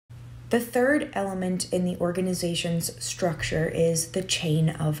The third element in the organization's structure is the chain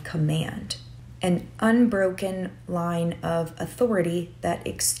of command, an unbroken line of authority that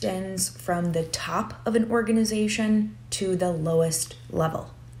extends from the top of an organization to the lowest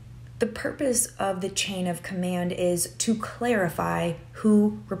level. The purpose of the chain of command is to clarify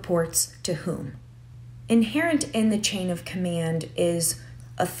who reports to whom. Inherent in the chain of command is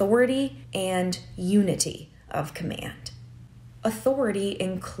authority and unity of command. Authority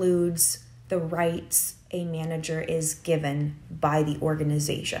includes the rights a manager is given by the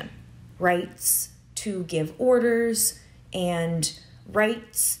organization, rights to give orders, and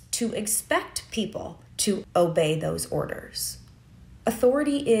rights to expect people to obey those orders.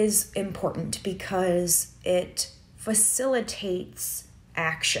 Authority is important because it facilitates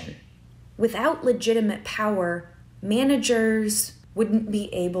action. Without legitimate power, managers wouldn't be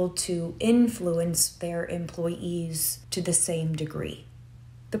able to influence their employees to the same degree.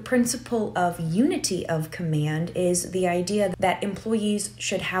 The principle of unity of command is the idea that employees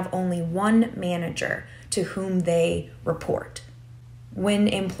should have only one manager to whom they report. When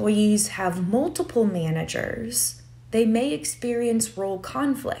employees have multiple managers, they may experience role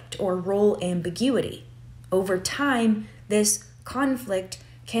conflict or role ambiguity. Over time, this conflict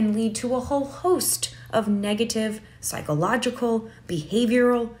can lead to a whole host of negative psychological,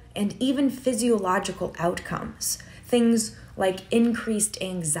 behavioral, and even physiological outcomes, things like increased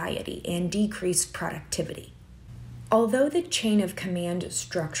anxiety and decreased productivity. Although the chain of command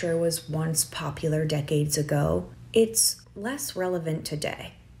structure was once popular decades ago, it's less relevant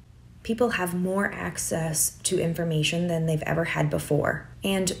today. People have more access to information than they've ever had before,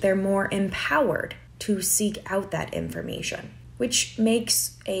 and they're more empowered to seek out that information, which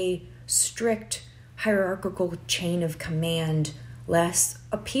makes a strict hierarchical chain of command less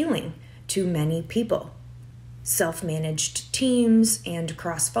appealing to many people. Self-managed teams and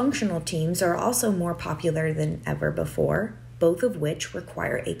cross-functional teams are also more popular than ever before, both of which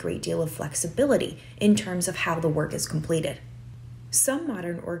require a great deal of flexibility in terms of how the work is completed. Some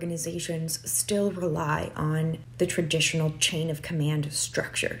modern organizations still rely on the traditional chain of command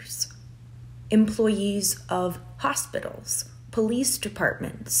structures. Employees of hospitals, police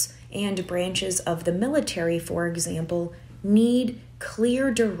departments, and branches of the military, for example, need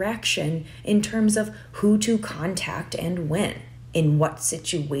clear direction in terms of who to contact and when. In what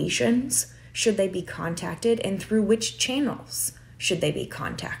situations should they be contacted, and through which channels should they be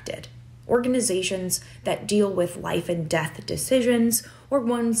contacted? Organizations that deal with life and death decisions or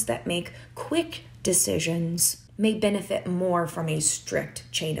ones that make quick decisions may benefit more from a strict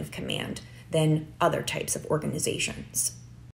chain of command than other types of organizations.